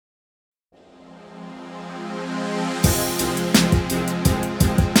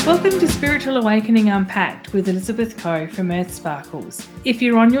Welcome to Spiritual Awakening Unpacked with Elizabeth Coe from Earth Sparkles. If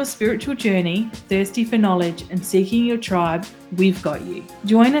you're on your spiritual journey, thirsty for knowledge and seeking your tribe, we've got you.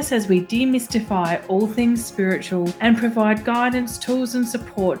 Join us as we demystify all things spiritual and provide guidance, tools and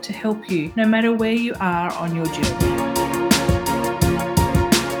support to help you no matter where you are on your journey.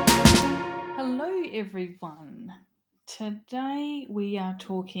 Hello everyone. Today we are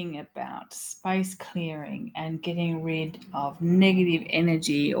talking about space clearing and getting rid of negative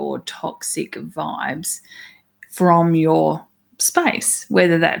energy or toxic vibes from your space,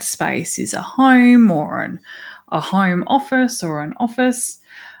 whether that space is a home or a home office or an office.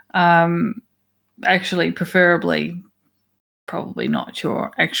 Actually, preferably, probably not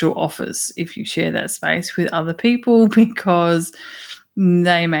your actual office if you share that space with other people, because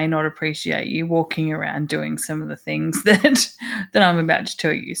they may not appreciate you walking around doing some of the things that I'm about to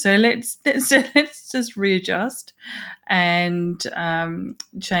tell you. So let's just readjust and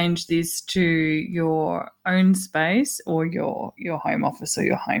change this to your own space or your home office or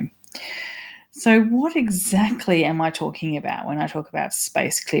your home. So what exactly am I talking about when I talk about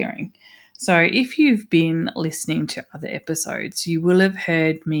space clearing? So if you've been listening to other episodes, you will have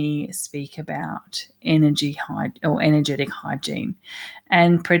heard me speak about energetic hygiene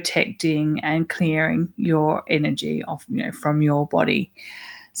and protecting and clearing your energy off, from your body.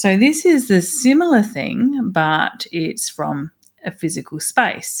 So this is a similar thing, but it's from a physical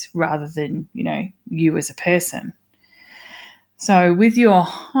space rather than, you as a person. So with your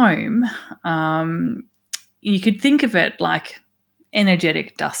home, you could think of it like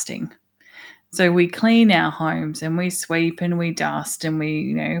energetic dusting. So we clean our homes and we sweep and we dust and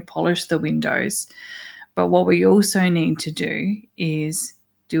we, polish the windows. But what we also need to do is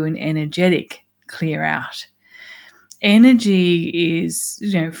do an energetic clear out. Energy is,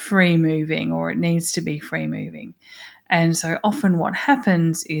 free moving, or it needs to be free moving. And so often what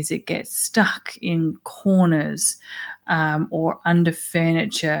happens is it gets stuck in corners or under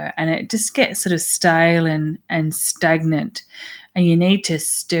furniture, and it just gets sort of stale and stagnant. And you need to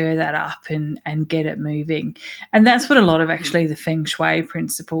stir that up and get it moving. And that's what a lot of actually the Feng Shui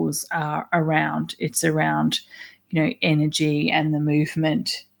principles are around. It's around, energy and the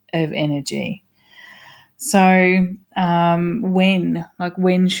movement of energy. So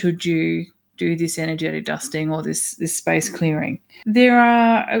when should you do this energetic dusting or this space clearing? There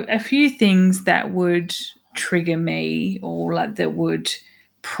are a few things that would trigger me, or that would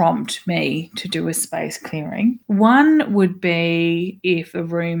prompt me to do a space clearing. One would be if a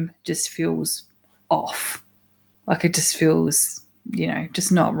room just feels off, like it just feels,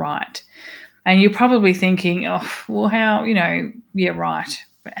 just not right. And you're probably thinking, oh, well, how, yeah, right.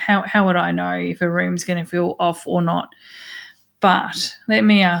 But how would I know if a room's going to feel off or not? But let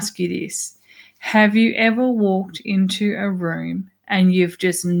me ask you this. Have you ever walked into a room and you've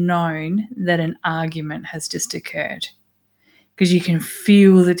just known that an argument has just occurred? Because you can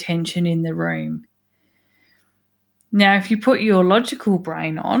feel the tension in the room. Now, if you put your logical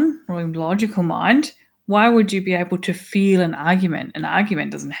brain on, or logical mind, why would you be able to feel an argument? An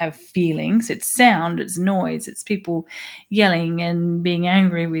argument doesn't have feelings. It's sound, it's noise, it's people yelling and being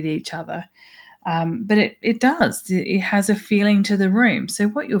angry with each other. But it does. It has a feeling to the room. So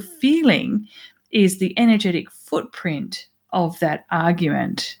what you're feeling is the energetic footprint of that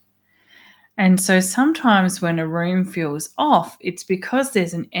argument. And so sometimes when a room feels off, it's because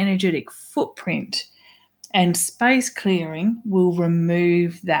there's an energetic footprint, and space clearing will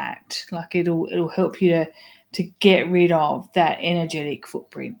remove that. Like it'll help you to get rid of that energetic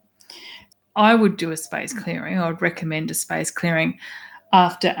footprint. I would do a space clearing. I would recommend a space clearing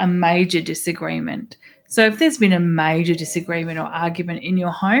after a major disagreement. So if there's been a major disagreement or argument in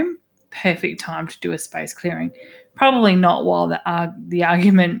your home, perfect time to do a space clearing. Probably not while the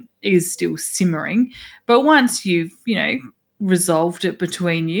argument is still simmering, but once you've, resolved it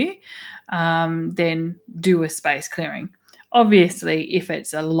between you, then do a space clearing. Obviously, if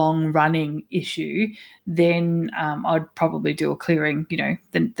it's a long-running issue, then I'd probably do a clearing,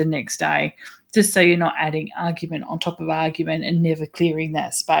 the next day, just so you're not adding argument on top of argument and never clearing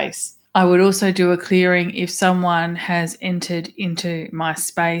that space. I would also do a clearing if someone has entered into my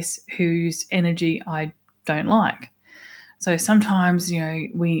space whose energy I don't like. So sometimes,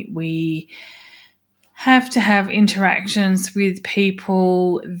 we have to have interactions with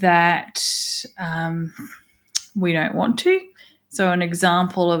people that we don't want to. So an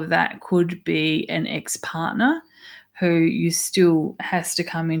example of that could be an ex-partner who you still has to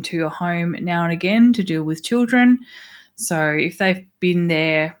come into your home now and again to deal with children. So if they've been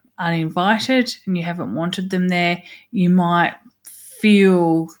there uninvited and you haven't wanted them there, you might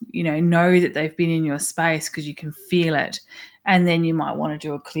feel, know that they've been in your space because you can feel it. And then you might want to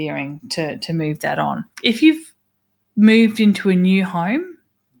do a clearing to move that on. If you've moved into a new home,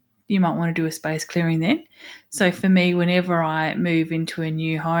 you might want to do a space clearing then. So for me, whenever I move into a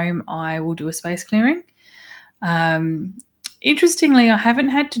new home, I will do a space clearing. Interestingly, I haven't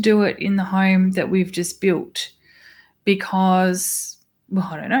had to do it in the home that we've just built because, well,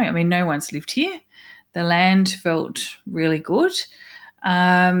 I don't know. I mean, no one's lived here. The land felt really good.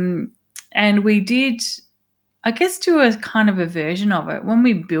 And we did, I guess, do a kind of a version of it. When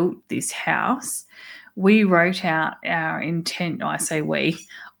we built this house, we wrote out our intent. I say we.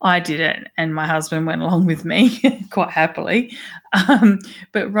 I did it, and my husband went along with me quite happily,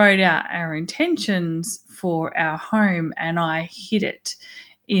 but wrote out our intentions for our home, and I hid it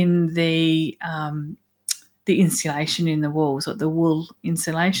in the insulation in the walls, or the wool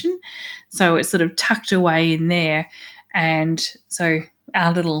insulation. So it's sort of tucked away in there, and so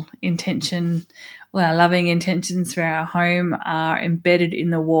our little intention, well, our loving intentions for our home are embedded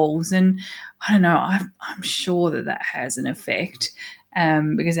in the walls. And I don't know, I'm sure that has an effect.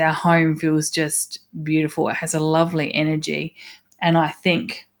 Because our home feels just beautiful. It has a lovely energy. And I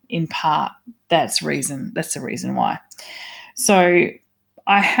think in part that's the reason why. So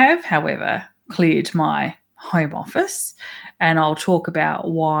I have, however, cleared my home office, and I'll talk about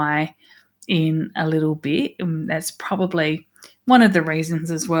why in a little bit. And that's probably one of the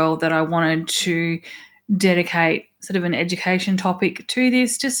reasons as well that I wanted to dedicate sort of an education topic to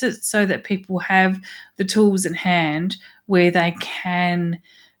this, just so that people have the tools at hand where they can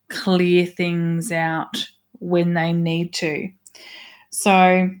clear things out when they need to.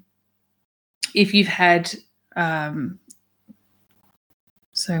 So if you've had,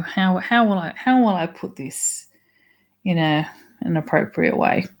 so how will I put this in an appropriate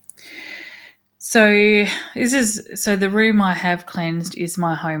way? So the room I have cleansed is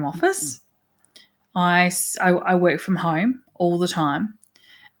my home office. I work from home all the time,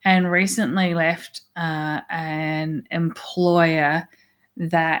 and recently left an employer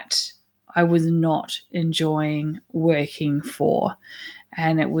that I was not enjoying working for.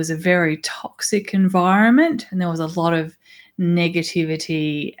 And it was a very toxic environment, and there was a lot of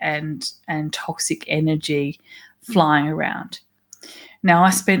negativity and toxic energy flying around. Now, I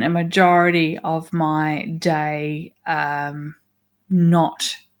spent a majority of my day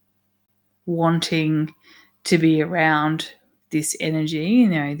not wanting to be around this energy.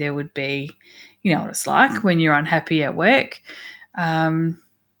 There would be, what it's like when you're unhappy at work.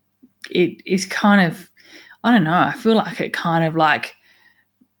 It is kind of, I don't know, I feel like it kind of like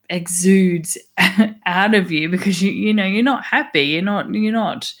exudes out of you because you're not happy. You're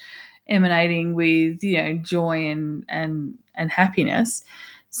not emanating with joy and happiness.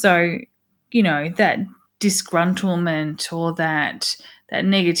 So that disgruntlement or that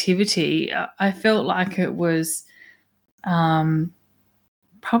negativity, I felt like it was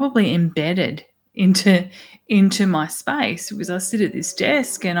probably embedded into my space, because I sit at this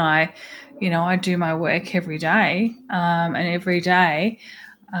desk and I do my work every day, and every day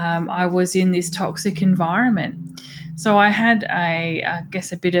I was in this toxic environment. So I had I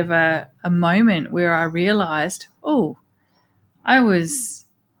guess a bit of a moment where I realized,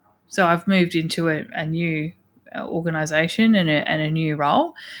 I've moved into a new organization and a new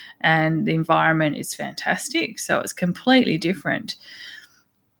role, and the environment is fantastic. So it's completely different.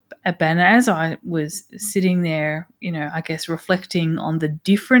 But as I was sitting there, I guess reflecting on the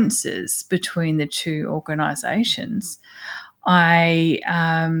differences between the two organizations, I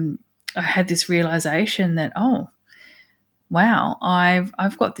had this realization that, wow,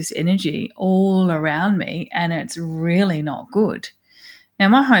 I've got this energy all around me, and it's really not good. Now,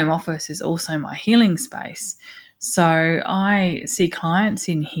 my home office is also my healing space. So I see clients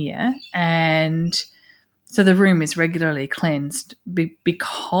in here, and so the room is regularly cleansed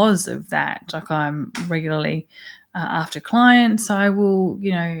because of that. Like, I'm regularly, after clients, I will,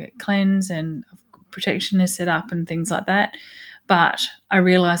 cleanse, and protection is set up and things like that. But I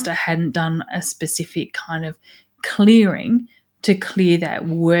realized I hadn't done a specific kind of clearing to clear that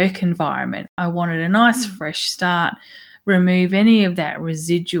work environment. I wanted a nice fresh start, remove any of that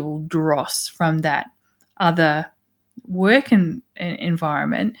residual dross from that other work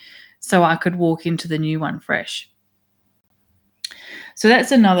environment, so I could walk into the new one fresh. So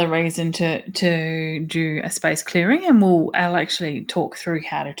that's another reason to do a space clearing, and I'll actually talk through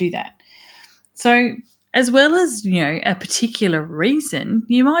how to do that. So as well as, a particular reason,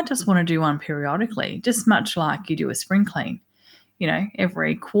 you might just want to do one periodically, just much like you do a spring clean.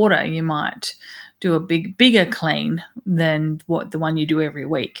 Every quarter you might do a bigger clean than what the one you do every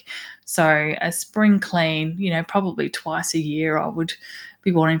week. So a spring clean, probably twice a year, I would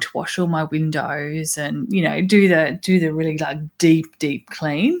be wanting to wash all my windows and do the really like deep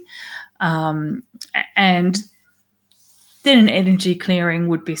clean. And then an energy clearing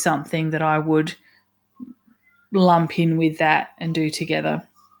would be something that I would lump in with that and do together.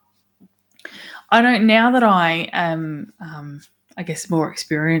 Now that I am, I guess, more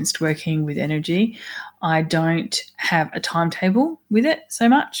experienced working with energy, I don't have a timetable with it so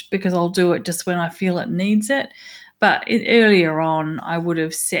much because I'll do it just when I feel it needs it. But earlier on, I would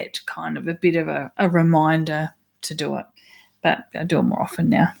have set kind of a bit of a reminder to do it. But I do it more often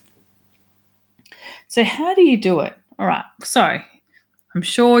now. So how do you do it? All right. So I'm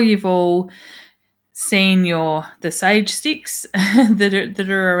sure you've all seen the sage sticks that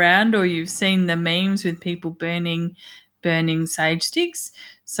are around, or you've seen the memes with people burning sage sticks.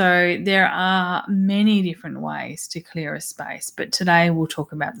 So there are many different ways to clear a space, but today we'll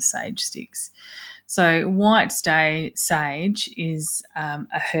talk about the sage sticks. So white sage is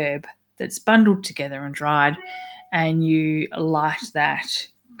a herb that's bundled together and dried, and you light that,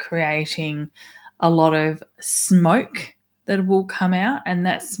 creating a lot of smoke that will come out, and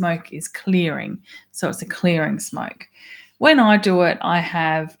that smoke is clearing. So it's a clearing smoke. When I do it, I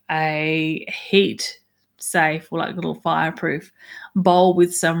have a heat safe or like little fireproof bowl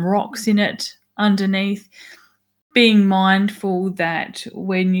with some rocks in it underneath, being mindful that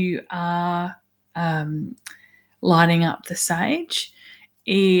when you are lighting up the sage,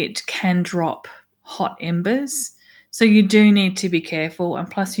 it can drop hot embers. So you do need to be careful, and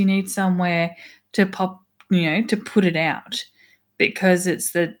plus you need somewhere to put it out, because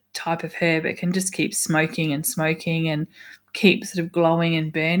it's the type of herb it can just keep smoking and keep sort of glowing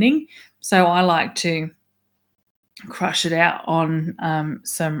and burning. So I like to crush it out on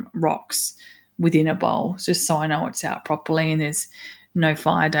some rocks within a bowl, just so I know it's out properly and there's no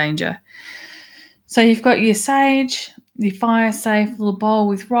fire danger. So you've got your sage, your fire safe little bowl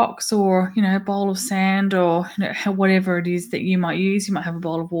with rocks, or a bowl of sand, or whatever it is that you might use. You might have a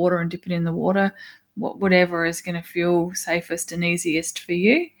bowl of water and dip it in the water, whatever is going to feel safest and easiest for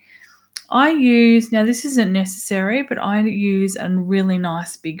you. Now this isn't necessary, but I use a really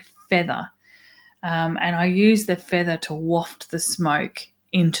nice big feather, and I use the feather to waft the smoke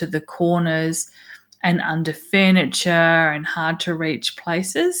into the corners and under furniture and hard to reach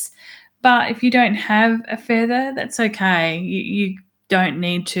places. But if you don't have a feather, that's okay. You don't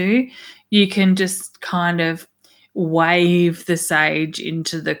need to. You can just kind of wave the sage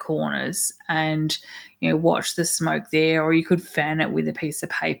into the corners and watch the smoke there, or you could fan it with a piece of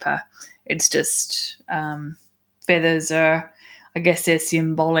paper. It's just feathers are, I guess, they're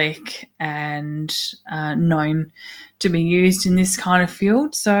symbolic and known to be used in this kind of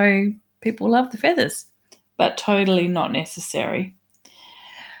field. So people love the feathers, but totally not necessary.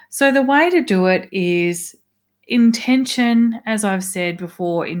 So the way to do it is intention. As I've said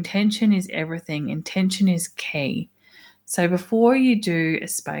before, intention is everything. Intention is key. So before you do a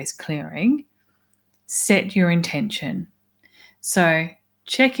space clearing, set your intention. So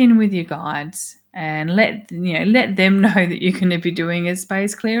check in with your guides and let them know that you're going to be doing a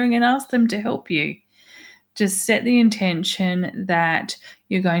space clearing, and ask them to help you. Just set the intention that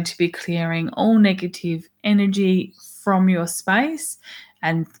you're going to be clearing all negative energy from your space,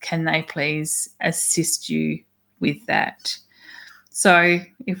 and can they please assist you with that? So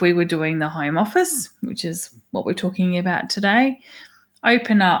if we were doing the home office, which is what we're talking about today,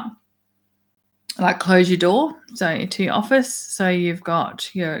 open up, like close your door to your office, so you're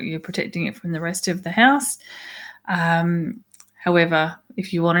protecting it from the rest of the house. However,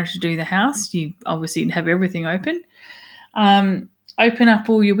 if you wanted to do the house, you obviously have everything open. Open up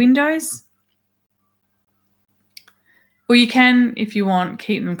all your windows. Or you can, if you want,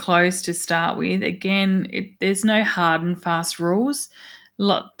 keep them closed to start with. Again, there's no hard and fast rules.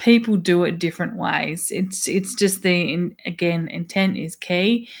 People do it different ways. It's just intent is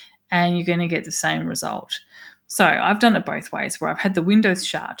key, and you're going to get the same result. So I've done it both ways, where I've had the windows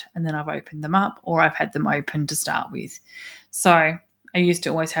shut and then I've opened them up, or I've had them open to start with. So I used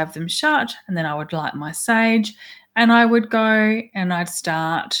to always have them shut, and then I would light my sage, and I would go and I'd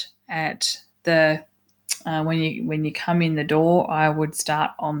start at the when you come in the door, I would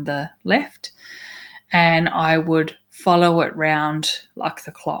start on the left, and I would follow it round like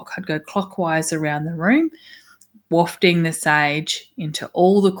the clock. I'd go clockwise around the room, wafting the sage into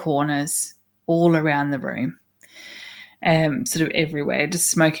all the corners, all around the room, sort of everywhere, just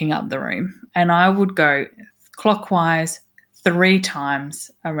smoking up the room. And I would go clockwise 3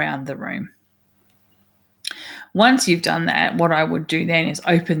 times around the room. Once you've done that, what I would do then is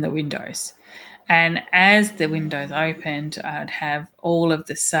open the windows. And as the windows opened, I'd have all of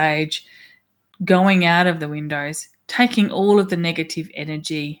the sage going out of the windows, taking all of the negative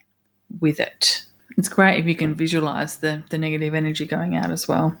energy with it. It's great if you can visualize the negative energy going out as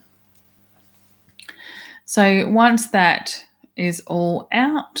well. So once that is all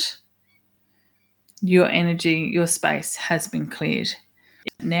out, your energy, your space has been cleared.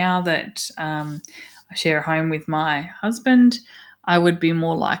 Now that I share a home with my husband, I would be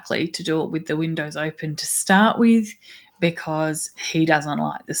more likely to do it with the windows open to start with because he doesn't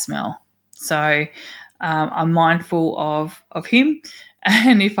like the smell. So I'm mindful of him.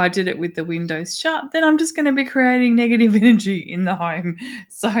 And if I did it with the windows shut, then I'm just going to be creating negative energy in the home.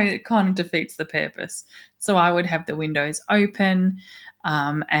 So it kind of defeats the purpose. So I would have the windows open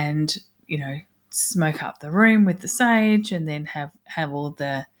and, smoke up the room with the sage, and then have all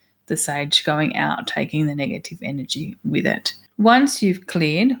the sage going out, taking the negative energy with it. Once you've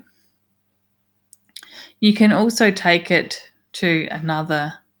cleared, you can also take it to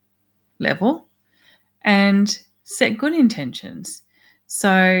another level and set good intentions.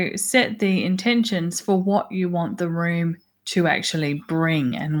 So set the intentions for what you want the room to actually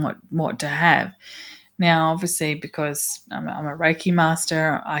bring and what to have. Now, obviously, because I'm a Reiki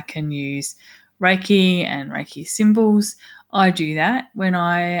master, I can use Reiki and Reiki symbols. I do that when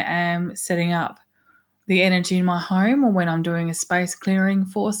I am setting up the energy in my home or when I'm doing a space clearing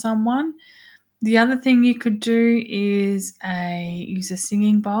for someone. The other thing you could do is use a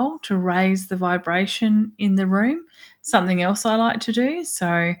singing bowl to raise the vibration in the room. Something else I like to do.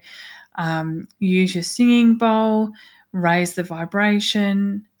 So use your singing bowl, raise the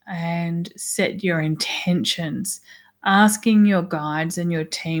vibration, and set your intentions, asking your guides and your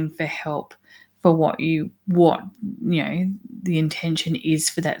team for help for what the intention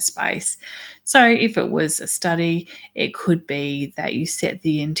is for that space. So if it was a study, it could be that you set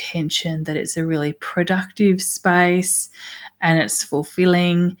the intention that it's a really productive space and it's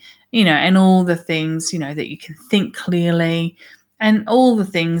fulfilling, and all the things, that you can think clearly and all the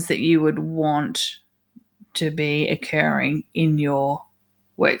things that you would want to be occurring in your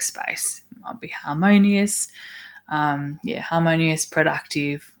workspace. It might be harmonious, harmonious,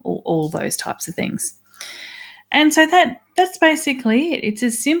 productive, all those types of things. And so that's basically it. It's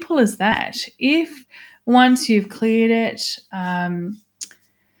as simple as that. If once you've cleared it,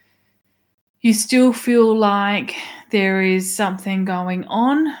 you still feel like there is something going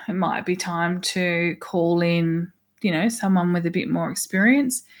on, it might be time to call in, someone with a bit more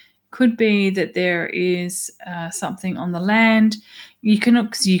experience. Could be that there is something on the land. You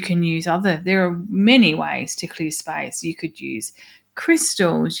can use there are many ways to clear space. You could use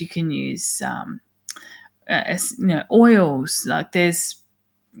crystals. You can use oils. Like there's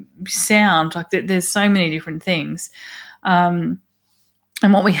sound. Like there's so many different things. And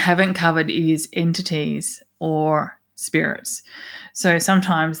what we haven't covered is entities or spirits. So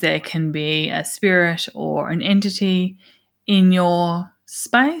sometimes there can be a spirit or an entity in your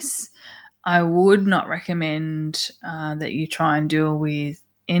space. I would not recommend that you try and deal with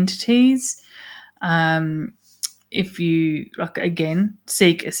entities. If you, again,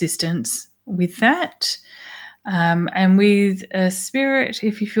 seek assistance with that. And with a spirit,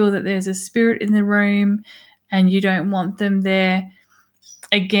 if you feel that there's a spirit in the room and you don't want them there,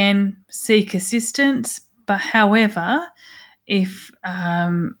 again, seek assistance. But however, if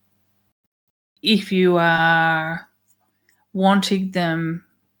you are wanting them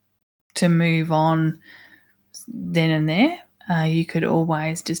to move on then and there, you could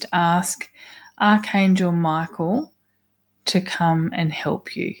always just ask Archangel Michael to come and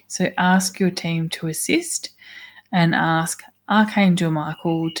help you. So ask your team to assist and ask Archangel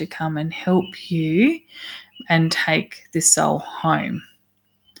Michael to come and help you and take this soul home.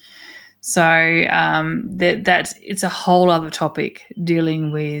 So it's a whole other topic,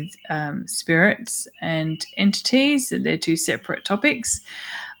 dealing with spirits and entities. They're two separate topics.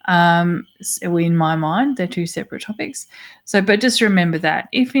 So in my mind, they're two separate topics. So, but just remember that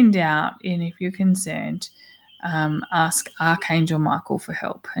if in doubt and if you're concerned, ask Archangel Michael for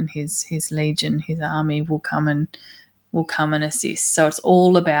help, and his legion, his army will come and assist. So it's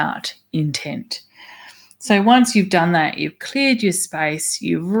all about intent. So once you've done that, you've cleared your space,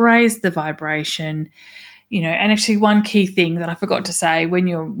 you've raised the vibration, and actually one key thing that I forgot to say, when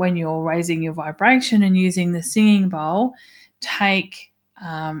you're raising your vibration and using the singing bowl, take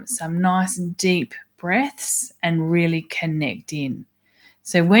some nice deep breaths and really connect in.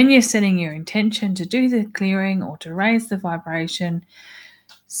 So when you're setting your intention to do the clearing or to raise the vibration,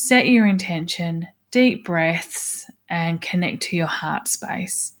 set your intention, deep breaths, and connect to your heart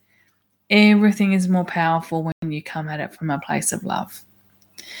space. Everything is more powerful when you come at it from a place of love.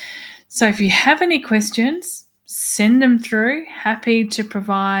 So if you have any questions, send them through. Happy to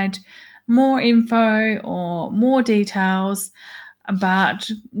provide more info or more details about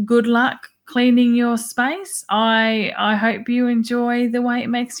good luck cleaning your space. I hope you enjoy the way it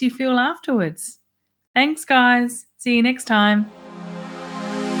makes you feel afterwards. Thanks, guys. See you next time.